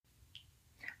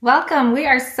Welcome. We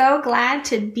are so glad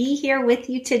to be here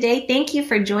with you today. Thank you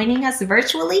for joining us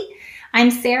virtually. I'm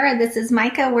Sarah. This is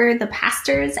Micah. We're the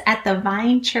pastors at the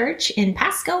Vine Church in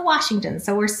Pasco, Washington.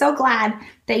 So we're so glad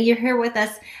that you're here with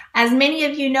us. As many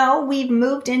of you know, we've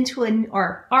moved into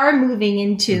are moving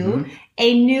into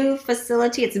a new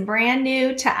facility. It's brand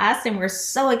new to us, and we're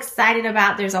so excited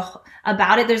about it.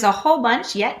 There's a whole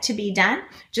bunch yet to be done.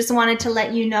 Just wanted to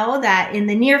let you know that in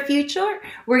the near future,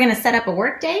 we're going to set up a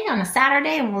work day on a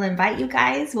Saturday, and we'll invite you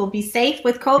guys. We'll be safe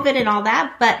with COVID and all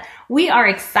that, but we are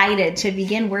excited to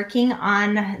begin working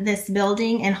on this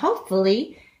building and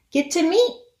hopefully get to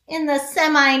meet in the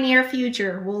semi-near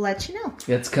future. We'll let you know.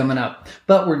 It's coming up.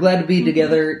 But we're glad to be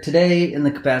together today in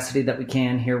the capacity that we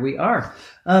can. Here we are.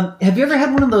 Have you ever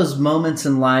had one of those moments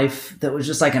in life that was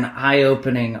just like an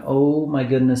eye-opening, oh my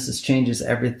goodness, this changes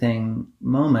everything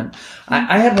moment?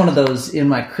 I had one of those in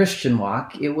my Christian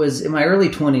walk. It was in my early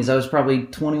 20s. I was probably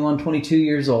 21, 22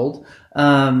 years old.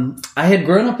 I had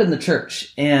grown up in the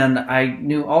church, and I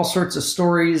knew all sorts of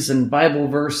stories and Bible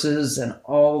verses and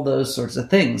all those sorts of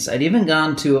things. I'd even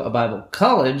gone to a Bible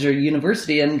college or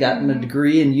university and gotten a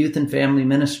degree in youth and family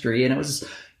ministry. And it was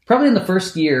probably in the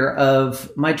first year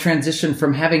of my transition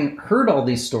from having heard all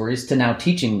these stories to now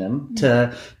teaching them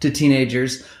to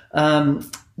teenagers,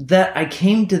 that I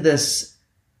came to this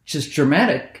just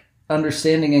dramatic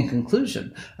understanding and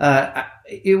conclusion.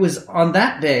 It was on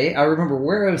that day, I remember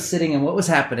where I was sitting and what was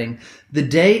happening, the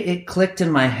day it clicked in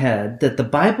my head that the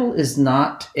Bible is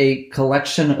not a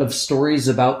collection of stories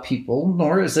about people,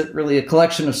 nor is it really a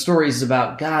collection of stories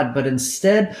about God, but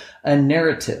instead a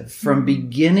narrative from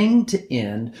beginning to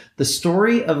end, the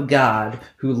story of God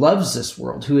who loves this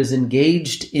world, who is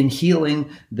engaged in healing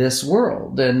this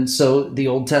world. And so the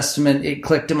Old Testament, it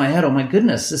clicked in my head, oh my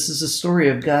goodness, this is a story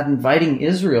of God inviting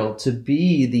Israel to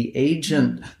be the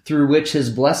agent through which his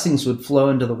blessings would flow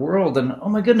into the world. And oh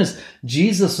my goodness,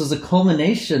 Jesus was a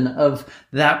culmination of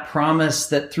that promise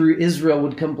that through Israel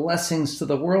would come blessings to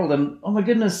the world. And oh my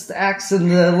goodness, the Acts and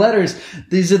the letters,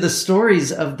 these are the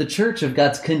stories of the church, of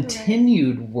God's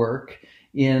continued work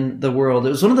in the world. It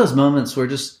was one of those moments where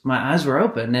just my eyes were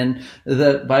open, and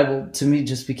the Bible to me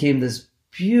just became this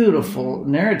beautiful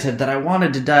narrative that I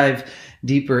wanted to dive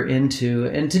deeper into.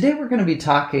 And today we're going to be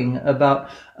talking about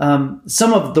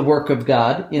some of the work of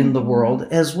God in the world,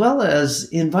 as well as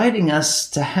inviting us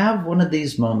to have one of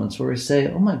these moments where we say,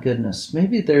 oh my goodness,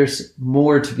 maybe there's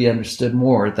more to be understood,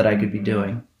 more that I could be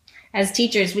doing. As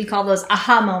teachers, we call those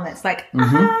aha moments, like,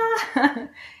 aha,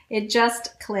 it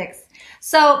just clicks.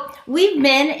 So we've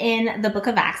been in the book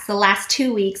of Acts. The last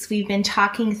 2 weeks, we've been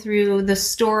talking through the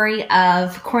story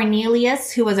of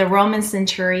Cornelius, who was a Roman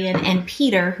centurion, and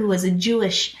Peter, who was a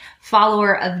Jewish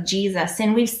follower of Jesus.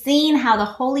 And we've seen how the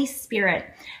Holy Spirit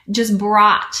just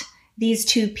brought these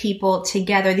two people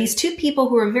together, these two people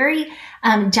who are very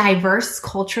diverse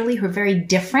culturally, who are very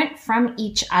different from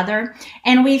each other.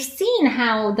 And we've seen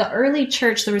how the early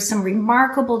church, there was some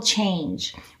remarkable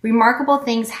change. Remarkable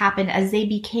things happened as they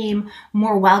became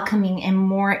more welcoming and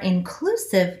more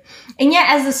inclusive. And yet,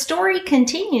 as the story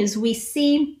continues, we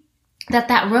see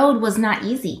that road was not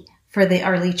easy for the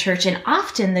early church. And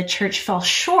often the church fell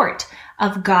short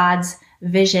of God's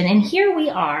vision. And here we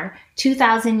are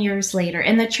 2,000 years later,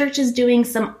 and the church is doing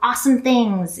some awesome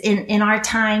things in our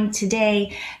time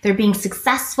today. They're being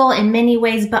successful in many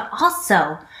ways, but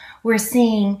also we're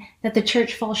seeing that the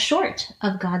church falls short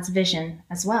of God's vision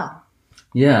as well.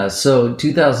 Yeah, so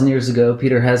 2,000 years ago,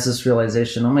 Peter has this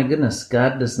realization, oh my goodness,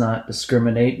 God does not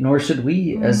discriminate, nor should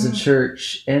we as a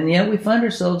church. And yet we find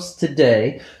ourselves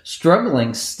today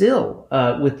struggling still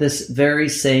with this very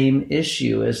same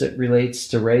issue as it relates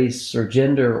to race or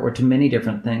gender or to many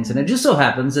different things. And it just so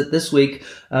happens that this week,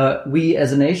 we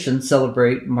as a nation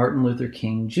celebrate Martin Luther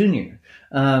King Jr.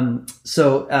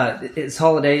 So his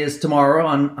holiday is tomorrow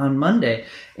on Monday.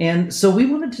 And so we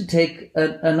wanted to take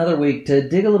another week to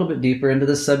dig a little bit deeper into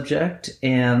the subject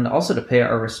and also to pay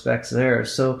our respects there.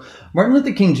 So Martin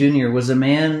Luther King Jr. was a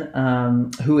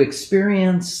man who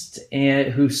experienced and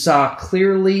who saw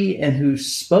clearly and who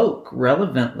spoke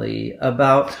relevantly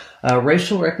about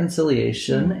racial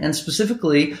reconciliation and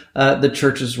specifically the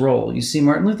church's role. You see,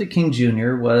 Martin Luther King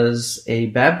Jr. was a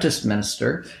Baptist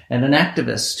minister and an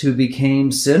activist who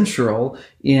became central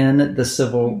in the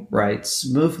civil rights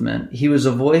movement. He was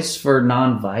a voice for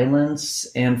nonviolence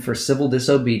and for civil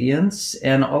disobedience,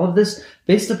 and all of this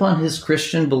based upon his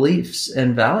Christian beliefs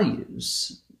and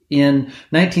values. In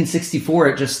 1964,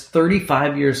 at just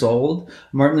 35 years old,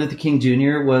 Martin Luther King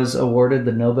Jr. was awarded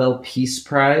the Nobel Peace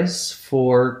Prize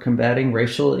for combating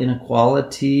racial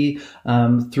inequality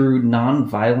through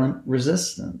nonviolent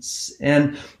resistance.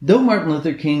 And though Martin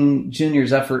Luther King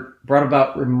Jr.'s effort brought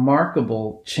about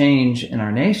remarkable change in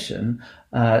our nation,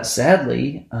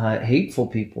 sadly, hateful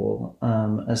people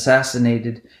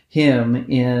assassinated him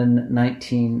in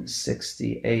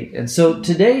 1968. And so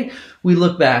today we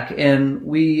look back and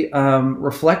we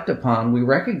reflect upon, we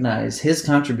recognize his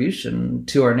contribution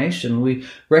to our nation. We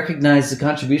recognize the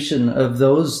contribution of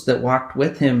those that walked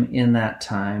with him in that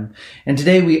time. And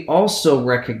today we also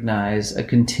recognize a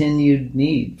continued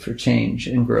need for change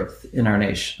and growth in our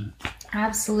nation.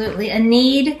 Absolutely. A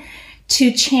need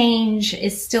to change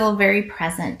is still very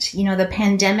present. You know, the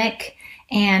pandemic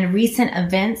and recent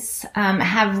events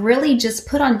have really just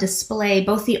put on display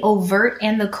both the overt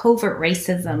and the covert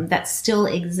racism that still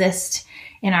exists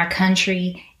in our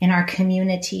country, in our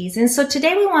communities. And so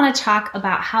today we want to talk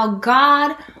about how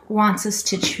God wants us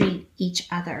to treat each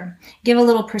other. Give a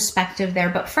little perspective there.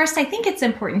 But first, I think it's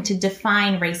important to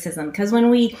define racism, because when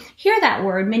we hear that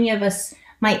word, many of us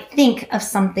might think of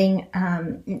something,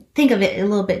 think of it a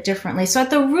little bit differently. So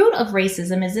at the root of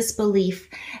racism is this belief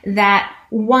that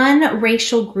one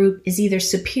racial group is either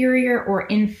superior or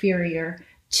inferior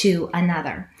to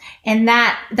another. And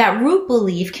that root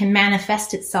belief can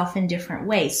manifest itself in different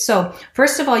ways. So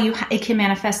first of all, it can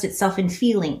manifest itself in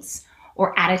feelings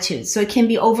or attitudes. So it can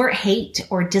be overt hate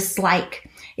or dislike.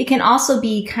 It can also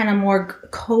be kind of more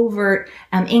covert,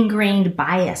 ingrained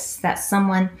bias that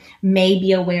someone may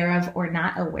be aware of or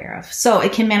not aware of. So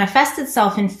it can manifest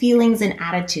itself in feelings and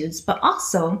attitudes, but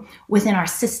also within our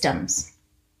systems.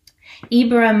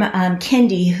 Ibram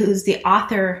Kendi, who's the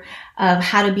author of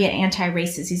How to Be an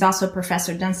Anti-Racist, he's also a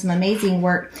professor, done some amazing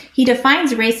work. He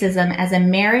defines racism as a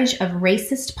marriage of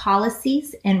racist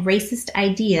policies and racist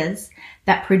ideas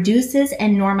that produces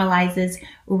and normalizes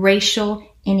racial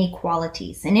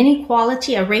inequalities. An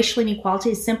inequality, a racial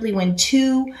inequality, is simply when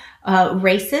two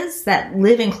races that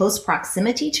live in close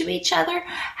proximity to each other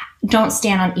don't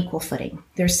stand on equal footing.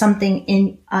 There's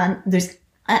something there's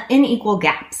unequal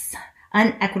gaps,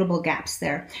 unequitable gaps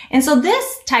there. And so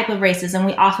this type of racism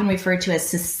we often refer to as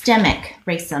systemic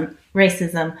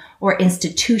racism or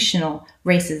institutional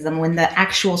racism, when the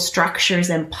actual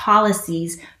structures and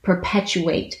policies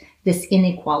perpetuate this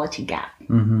inequality gap.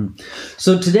 Mm-hmm.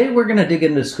 So today we're going to dig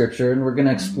into Scripture and we're going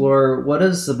to explore what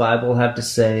does the Bible have to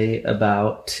say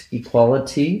about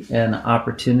equality and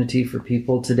opportunity for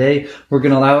people. Today we're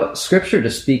going to allow Scripture to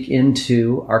speak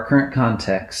into our current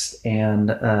context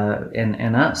and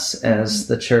us as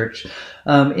the church.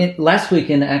 Last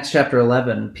week in Acts chapter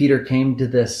 11, Peter came to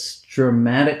this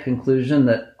dramatic conclusion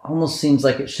that almost seems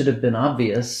like it should have been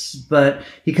obvious, but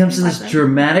he comes to this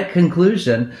dramatic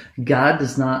conclusion: God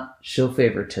does not show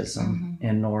favoritism,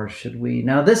 and nor should we.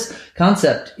 Now, this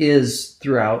concept is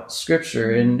throughout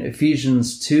Scripture. In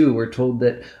Ephesians 2, we're told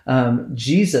that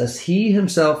Jesus, he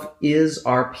himself is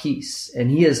our peace, and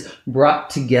he has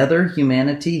brought together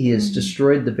humanity. He has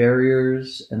destroyed the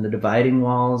barriers and the dividing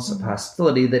walls of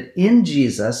hostility, that in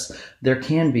Jesus there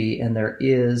can be and there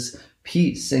is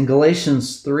peace. In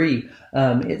Galatians 3,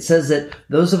 it says that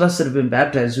those of us that have been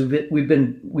baptized,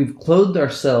 we've clothed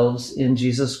ourselves in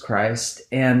Jesus Christ,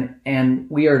 and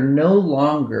we are no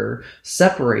longer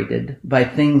separated by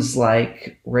things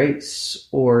like race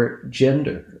or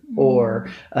gender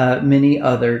or many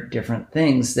other different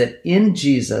things. That in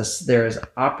Jesus there is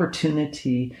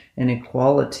opportunity and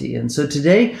equality. And so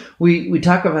today we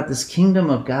talk about this kingdom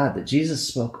of God that Jesus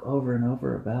spoke over and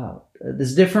over about.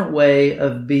 This different way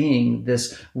of being,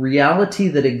 this reality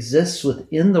that exists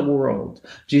within the world.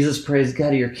 Jesus prays,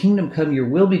 God, your kingdom come, your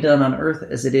will be done on earth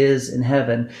as it is in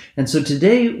heaven. And so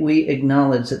today we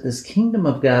acknowledge that this kingdom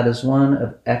of God is one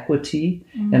of equity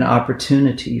and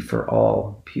opportunity for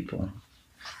all people.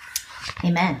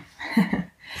 Amen.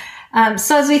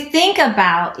 So as we think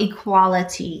about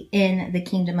equality in the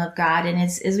kingdom of God, and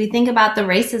as we think about the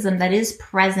racism that is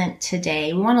present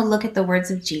today, we want to look at the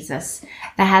words of Jesus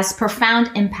that has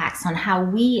profound impacts on how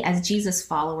we as Jesus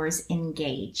followers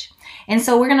engage. And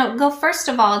so we're going to go first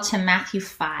of all to Matthew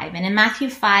 5. And in Matthew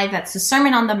 5, that's the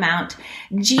Sermon on the Mount,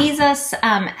 Jesus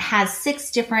has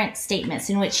 6 different statements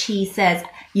in which he says,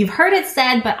 "You've heard it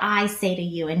said, but I say to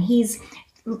you." And he's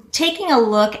taking a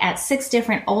look at 6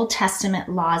 different Old Testament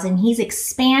laws, and he's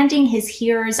expanding his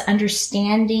hearers'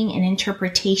 understanding and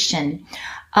interpretation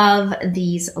of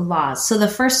these laws. So the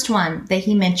first one that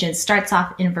he mentions starts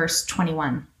off in verse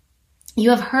 21.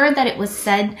 "You have heard that it was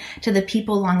said to the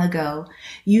people long ago,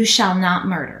 'You shall not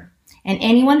murder.' and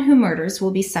anyone who murders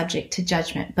will be subject to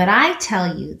judgment. But I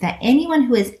tell you that anyone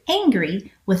who is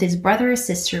angry with his brother or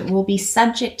sister will be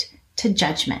subject to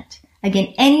judgment.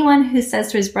 Again, anyone who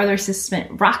says to his brother or sister,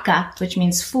 raka, which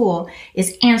means fool,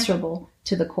 is answerable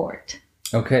to the court.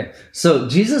 Okay, so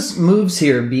Jesus moves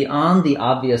here beyond the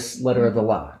obvious letter of the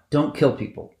law. Don't kill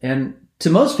people. And to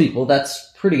most people,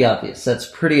 that's pretty obvious. That's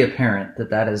pretty apparent that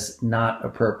that is not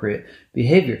appropriate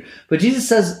behavior. But Jesus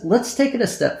says, let's take it a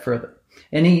step further.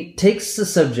 And he takes the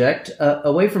subject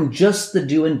away from just the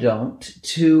do and don't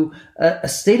to a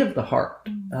state of the heart.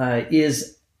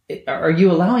 Are you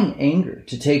allowing anger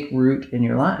to take root in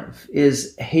your life?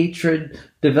 Is hatred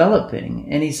developing?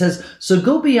 And he says, so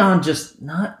go beyond just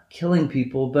not killing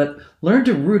people, but learn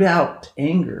to root out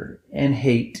anger and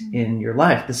hate in your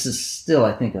life. This is still,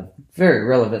 I think, a very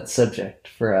relevant subject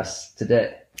for us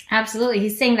today. Absolutely.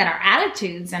 He's saying that our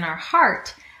attitudes and our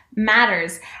heart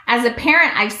matters. As a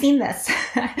parent, I've seen this.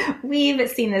 We've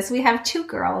seen this. We have 2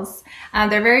 girls.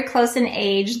 They're very close in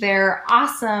age. They're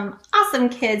awesome, awesome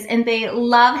kids, and they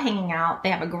love hanging out. They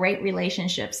have a great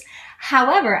relationships.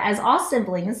 However, as all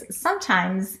siblings,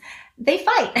 sometimes they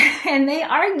fight and they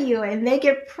argue and they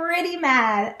get pretty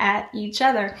mad at each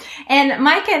other. And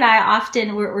Micah and I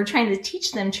often, we're trying to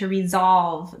teach them to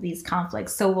resolve these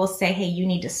conflicts. So we'll say, hey, you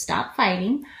need to stop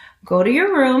fighting, go to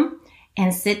your room,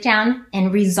 and sit down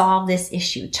and resolve this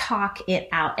issue, talk it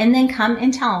out, and then come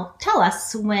and tell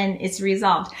us when it's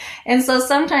resolved. And so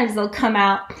sometimes they'll come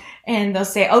out and they'll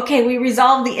say, okay, we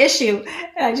resolved the issue.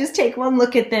 And I just take one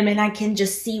look at them and I can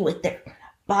just see with their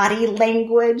body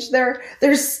language, they're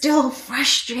still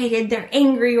frustrated, they're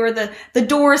angry, or the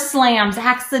door slams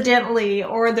accidentally,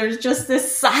 or there's just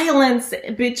this silence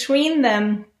between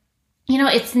them. You know,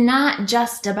 it's not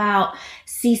just about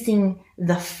ceasing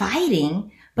the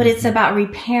fighting, but it's about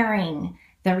repairing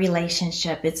the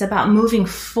relationship. It's about moving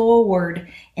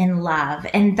forward in love.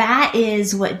 And that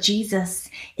is what Jesus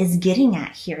is getting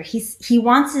at here. He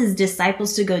wants his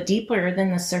disciples to go deeper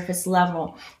than the surface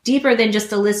level, deeper than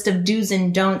just a list of do's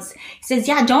and don'ts. He says,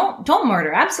 yeah, don't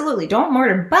murder. Absolutely. Don't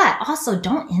murder, but also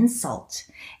don't insult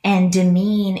and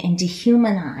demean and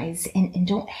dehumanize and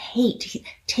don't hate.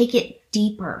 Take it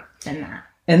deeper than that.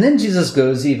 And then Jesus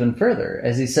goes even further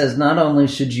as he says, not only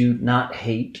should you not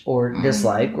hate or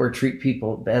dislike or treat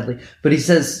people badly, but he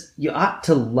says you ought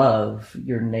to love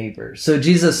your neighbor. So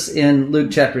Jesus in Luke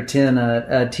chapter 10,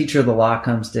 a teacher of the law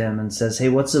comes to him and says, hey,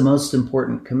 what's the most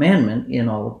important commandment in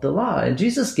all of the law? And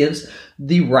Jesus gives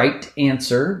the right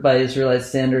answer by Israelite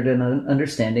standard and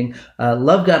understanding.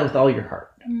 Love God with all your heart.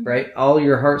 Right? All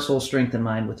your heart, soul, strength, and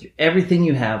mind, with everything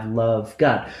you have, love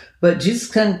God. But Jesus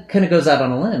kind of goes out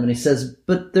on a limb and he says,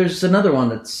 but there's another one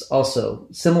that's also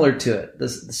similar to it. The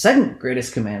second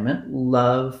greatest commandment,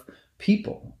 love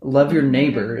people. Love your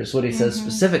neighbor is what he says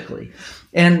specifically.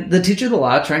 And the teacher of the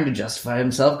law, trying to justify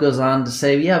himself, goes on to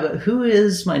say, yeah, but who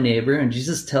is my neighbor? And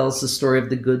Jesus tells the story of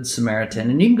the Good Samaritan.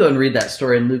 And you can go and read that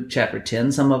story in Luke chapter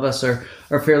 10. Some of us are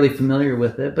fairly familiar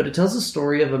with it, but it tells the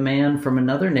story of a man from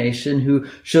another nation who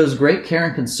shows great care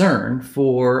and concern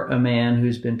for a man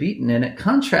who's been beaten. And it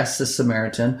contrasts the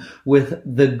Samaritan with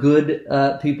the good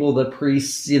people, the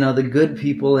priests, the good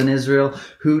people in Israel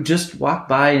who just walk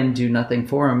by and do nothing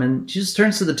for him. And Jesus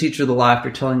turns to the teacher of the law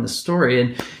after telling the story,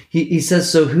 and he says,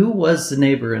 so who was the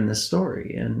neighbor in this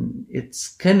story? And it's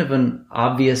kind of an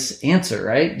obvious answer,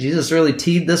 right? Jesus really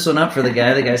teed this one up for the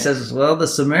guy. The guy says, well, the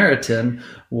Samaritan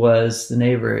was the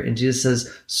neighbor. And Jesus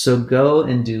says, so go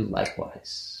and do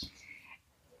likewise.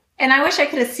 And I wish I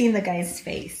could have seen the guy's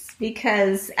face,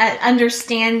 because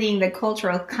understanding the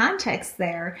cultural context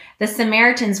there, the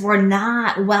Samaritans were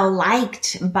not well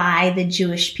liked by the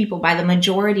Jewish people, by the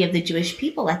majority of the Jewish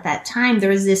people at that time. There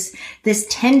was this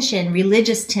tension,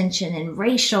 religious tension and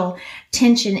racial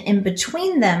tension in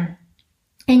between them.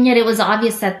 And yet it was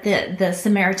obvious that the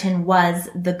Samaritan was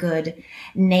the good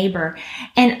neighbor.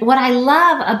 And what I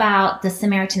love about the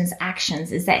Samaritan's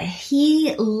actions is that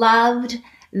he loved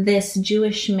this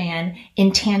Jewish man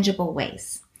in tangible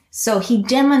ways. So he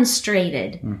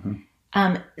demonstrated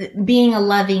being a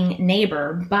loving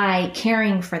neighbor by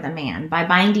caring for the man, by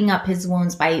binding up his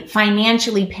wounds, by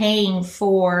financially paying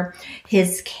for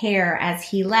his care as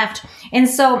he left. And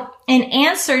so in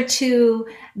answer to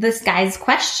this guy's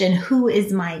question, who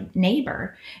is my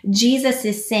neighbor? Jesus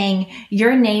is saying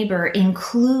your neighbor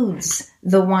includes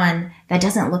the one that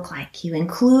doesn't look like you,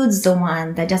 includes the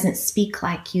one that doesn't speak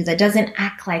like you, that doesn't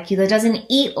act like you, that doesn't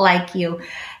eat like you.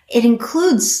 It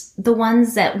includes the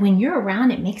ones that when you're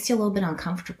around, it makes you a little bit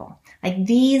uncomfortable. Like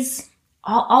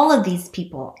all of these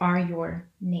people are your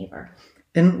neighbor.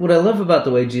 And what I love about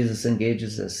the way Jesus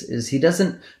engages this is he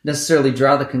doesn't necessarily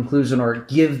draw the conclusion or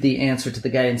give the answer to the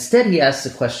guy. Instead, he asks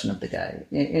the question of the guy.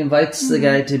 He invites the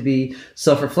guy to be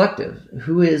self-reflective.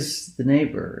 Who is the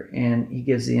neighbor? And he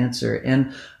gives the answer.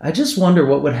 And I just wonder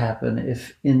what would happen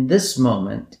if in this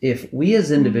moment, if we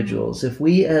as individuals, if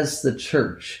we as the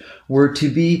church were to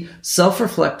be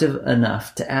self-reflective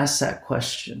enough to ask that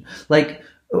question. Like,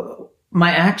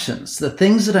 my actions, the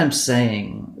things that I'm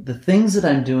saying, the things that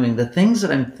I'm doing, the things that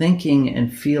I'm thinking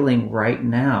and feeling right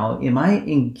now, am I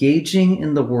engaging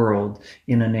in the world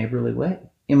in a neighborly way?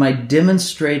 Am I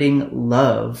demonstrating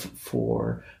love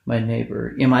for my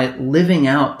neighbor? Am I living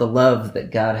out the love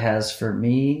that God has for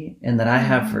me and that I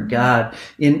have for God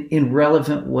in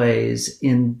relevant ways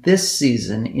in this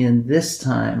season, in this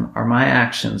time? Are my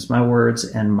actions, my words,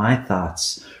 and my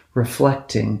thoughts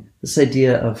reflecting this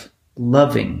idea of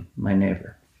loving my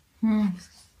neighbor?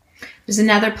 There's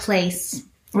another place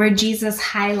where Jesus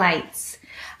highlights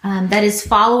that his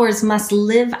followers must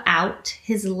live out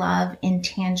his love in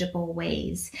tangible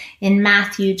ways. In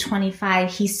Matthew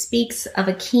 25, he speaks of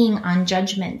a king on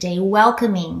Judgment Day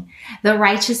welcoming the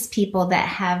righteous people that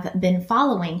have been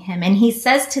following him. And he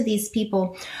says to these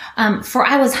people, for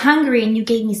I was hungry and you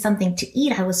gave me something to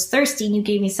eat. I was thirsty and you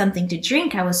gave me something to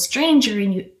drink. I was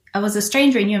a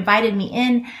stranger and you invited me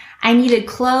in. I needed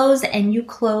clothes and you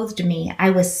clothed me. I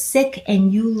was sick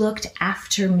and you looked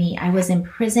after me. I was in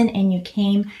prison and you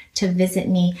came to visit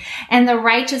me. And the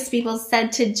righteous people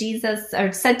said to Jesus,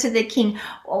 or said to the king,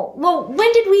 well,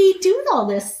 when did we do all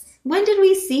this? When did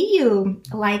we see you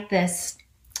like this?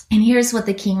 And here's what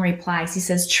the king replies. He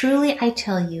says, truly, I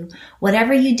tell you,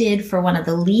 whatever you did for one of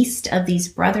the least of these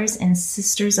brothers and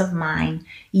sisters of mine,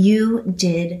 you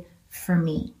did for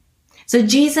me. So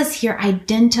Jesus here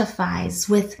identifies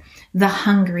with the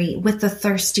hungry, with the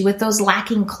thirsty, with those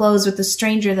lacking clothes, with the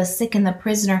stranger, the sick, and the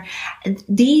prisoner.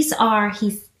 These are,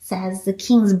 he says, the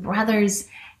king's brothers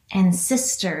and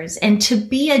sisters. And to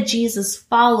be a Jesus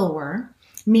follower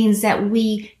means that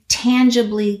we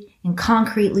tangibly and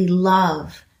concretely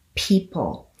love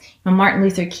people. When Martin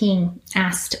Luther King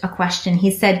asked a question,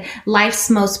 he said, life's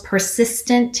most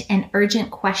persistent and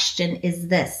urgent question is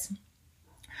this: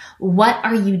 what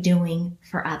are you doing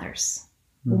for others?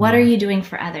 What are you doing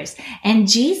for others? And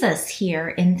Jesus here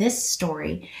in this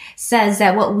story says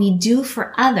that what we do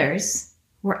for others,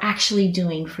 we're actually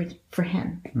doing for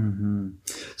him. Mm-hmm.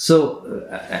 So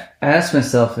I asked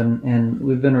myself, and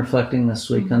we've been reflecting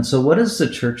this week on, so what is the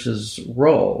church's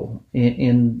role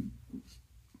in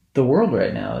the world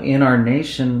right now, in our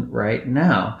nation right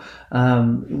now?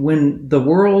 When the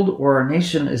world or our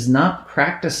nation is not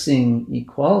practicing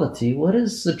equality, what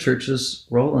is the church's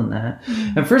role in that?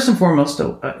 Mm-hmm. And first and foremost,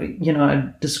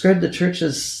 I described the church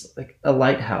as like a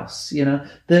lighthouse,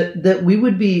 that we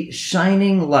would be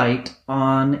shining light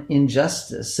on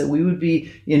injustice, that we would be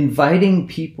inviting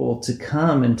people to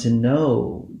come and to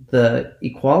know the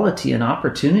equality and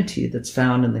opportunity that's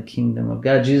found in the kingdom of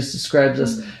God. Jesus describes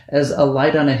us as a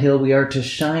light on a hill. We are to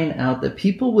shine out that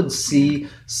people would see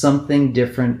something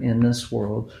different in this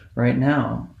world right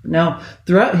now. Now,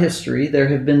 throughout history, there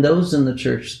have been those in the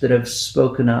church that have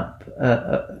spoken up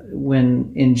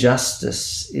when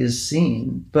injustice is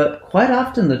seen. But quite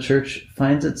often the church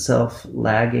finds itself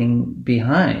lagging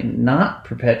behind, not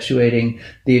perpetuating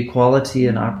the equality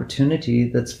and opportunity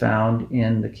that's found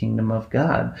in the kingdom of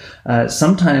God.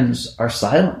 Sometimes our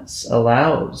silence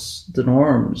allows the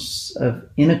norms of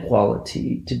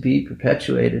inequality to be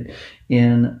perpetuated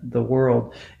in the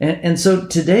world. And so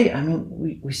today,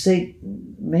 we say,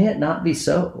 may it not be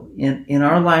so in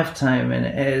our lifetime. And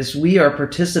as we are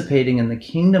participating in the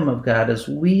kingdom of God, as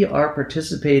we are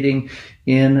participating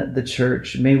in the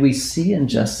church, may we see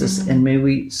injustice and may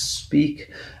we speak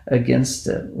against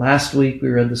it. Last week, we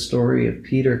read the story of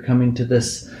Peter coming to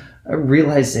this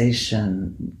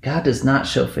realization: God does not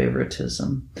show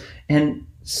favoritism. And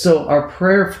so our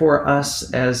prayer for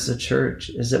us as a church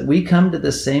is that we come to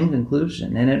the same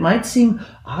conclusion. And it might seem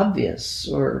obvious,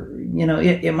 or,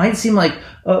 it might seem like,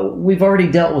 oh, we've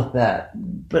already dealt with that.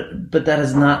 But that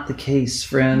is not the case,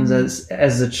 friends.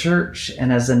 As a church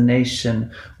and as a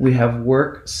nation, we have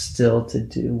work still to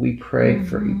do. We pray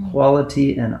for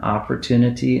equality and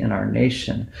opportunity in our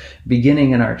nation,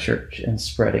 beginning in our church and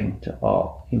spreading to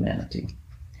all humanity.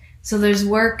 So there's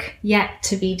work yet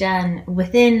to be done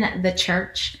within the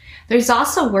church. There's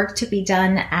also work to be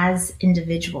done as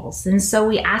individuals. And so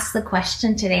we ask the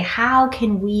question today, how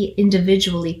can we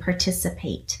individually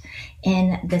participate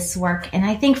in this work? And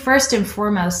I think first and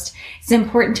foremost, it's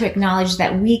important to acknowledge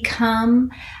that we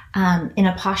come in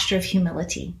a posture of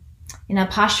humility. in a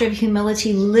posture of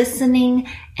humility, listening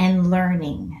and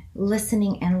learning.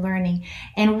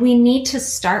 And we need to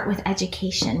start with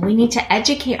education. We need to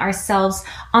educate ourselves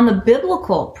on the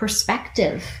biblical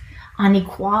perspective on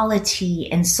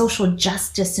equality and social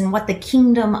justice and what the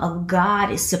kingdom of God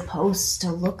is supposed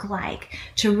to look like,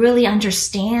 to really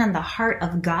understand the heart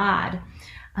of God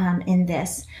in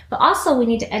this. But also we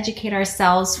need to educate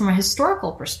ourselves from a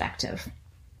historical perspective.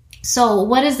 So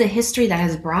what is the history that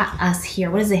has brought us here?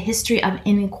 What is the history of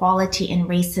inequality and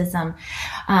racism?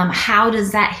 How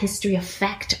does that history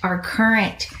affect our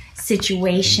current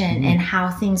situation and how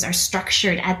things are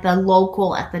structured at the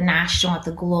local, at the national, at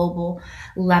the global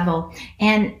level?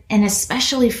 And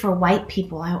especially for white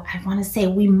people, I want to say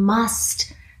we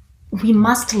must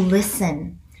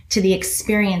listen to the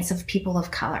experience of people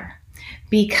of color,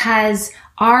 because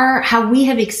how we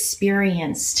have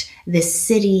experienced this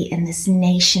city and this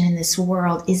nation and this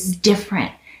world is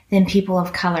different than people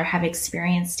of color have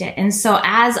experienced it. And so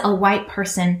as a white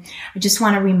person, I just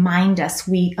want to remind us,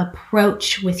 we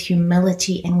approach with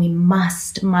humility, and we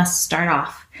must start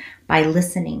off by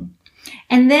listening.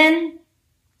 And then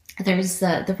there's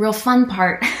the real fun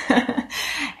part,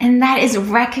 and that is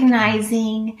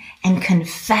recognizing and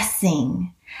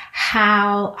confessing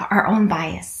how our own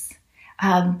bias,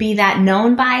 be that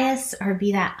known bias or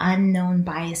be that unknown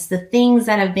bias, the things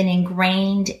that have been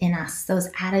ingrained in us, those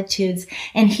attitudes.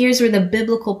 And here's where the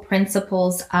biblical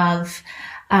principles of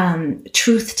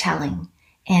truth-telling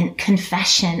and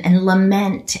confession and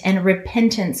lament and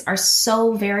repentance are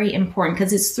so very important,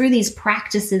 because it's through these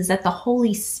practices that the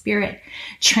Holy Spirit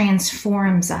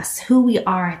transforms us, who we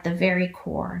are at the very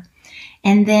core.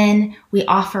 And then we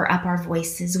offer up our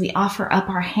voices. We offer up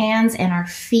our hands and our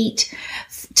feet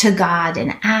to God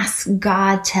and ask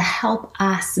God to help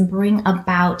us bring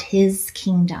about his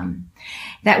kingdom,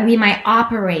 that we might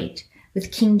operate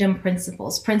with kingdom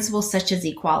principles such as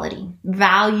equality,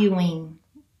 valuing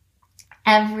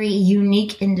every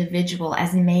unique individual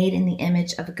as made in the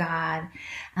image of God,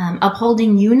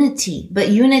 upholding unity, but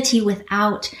unity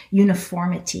without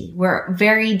uniformity, where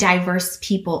very diverse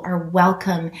people are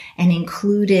welcome and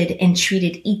included and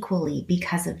treated equally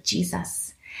because of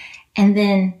Jesus. And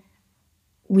then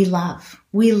we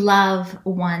love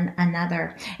one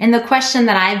another. And the question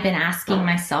that I've been asking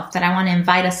myself, that I want to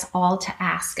invite us all to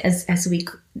ask as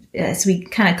we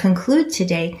kind of conclude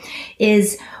today,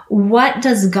 is, what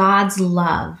does God's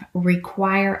love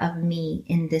require of me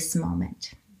in this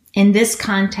moment? In this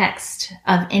context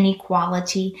of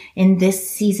inequality, in this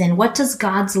season, what does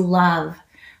God's love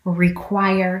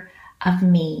require of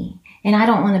me? And I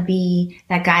don't want to be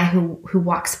that guy who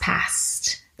walks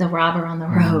past the robber on the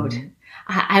road.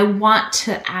 I want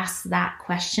to ask that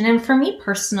question. And for me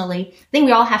personally, I think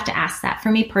we all have to ask that. For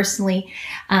me personally,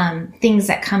 things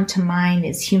that come to mind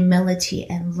is humility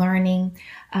and learning,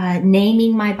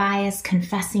 naming my bias,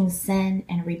 confessing sin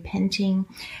and repenting,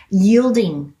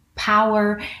 yielding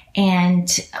power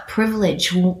and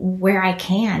privilege where I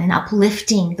can, and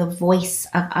uplifting the voice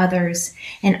of others,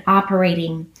 and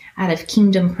operating out of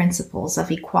kingdom principles of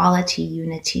equality,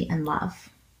 unity, and love.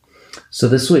 So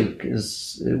this week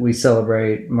we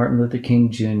celebrate Martin Luther King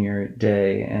Jr.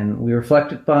 Day, and we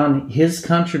reflect upon his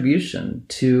contribution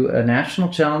to a national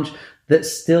challenge that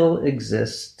still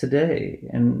exists today.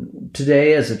 And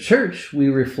today as a church, we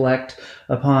reflect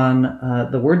upon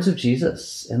the words of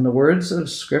Jesus and the words of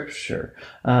Scripture,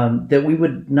 that we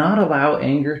would not allow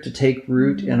anger to take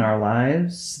root in our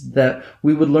lives, that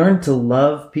we would learn to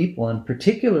love people, and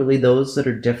particularly those that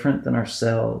are different than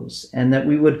ourselves, and that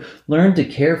we would learn to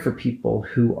care for people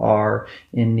who are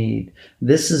in need.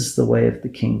 This is the way of the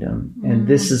kingdom, and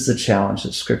this is the challenge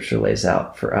that Scripture lays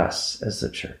out for us as a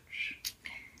church.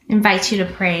 Invite you to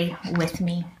pray with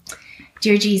me.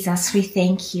 Dear Jesus, we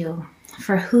thank you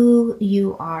for who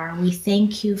you are. We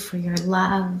thank you for your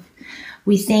love.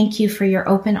 We thank you for your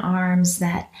open arms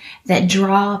that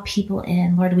draw people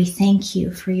in. Lord, we thank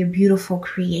you for your beautiful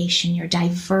creation, your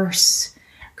diverse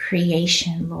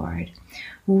creation, Lord.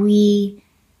 We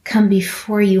come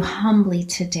before you humbly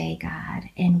today, God,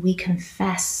 and we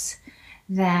confess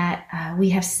that we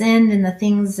have sinned in the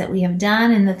things that we have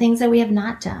done and the things that we have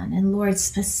not done. And Lord,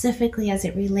 specifically as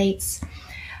it relates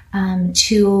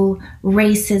to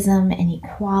racism and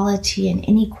equality and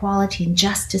inequality and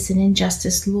justice and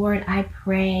injustice, Lord, I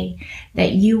pray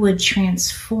that you would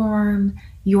transform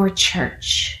your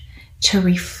church to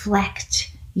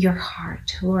reflect your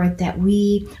heart, Lord, that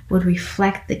we would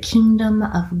reflect the kingdom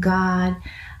of God,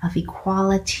 of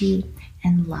equality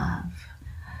and love.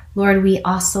 Lord, we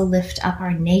also lift up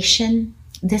our nation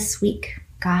this week.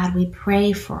 God, we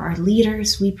pray for our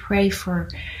leaders. We pray for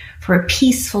a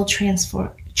peaceful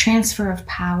transfer of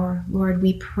power. Lord,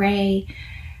 we pray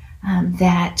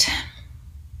that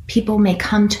people may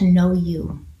come to know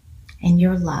you and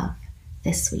your love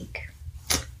this week.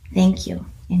 Thank you.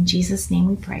 In Jesus' name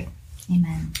we pray.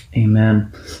 Amen.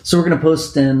 Amen. So we're going to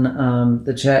post in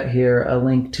the chat here a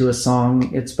link to a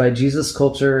song. It's by Jesus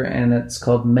Culture, and it's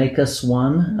called Make Us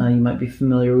One. You might be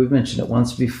familiar. We've mentioned it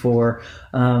once before.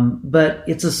 But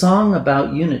it's a song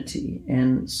about unity.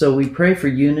 And so we pray for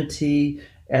unity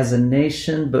as a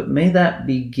nation, but may that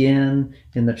begin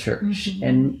in the church. Mm-hmm.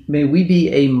 And may we be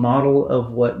a model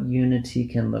of what unity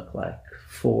can look like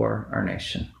for our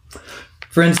nation.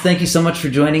 Friends, thank you so much for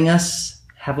joining us.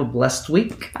 Have a blessed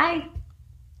week. Bye.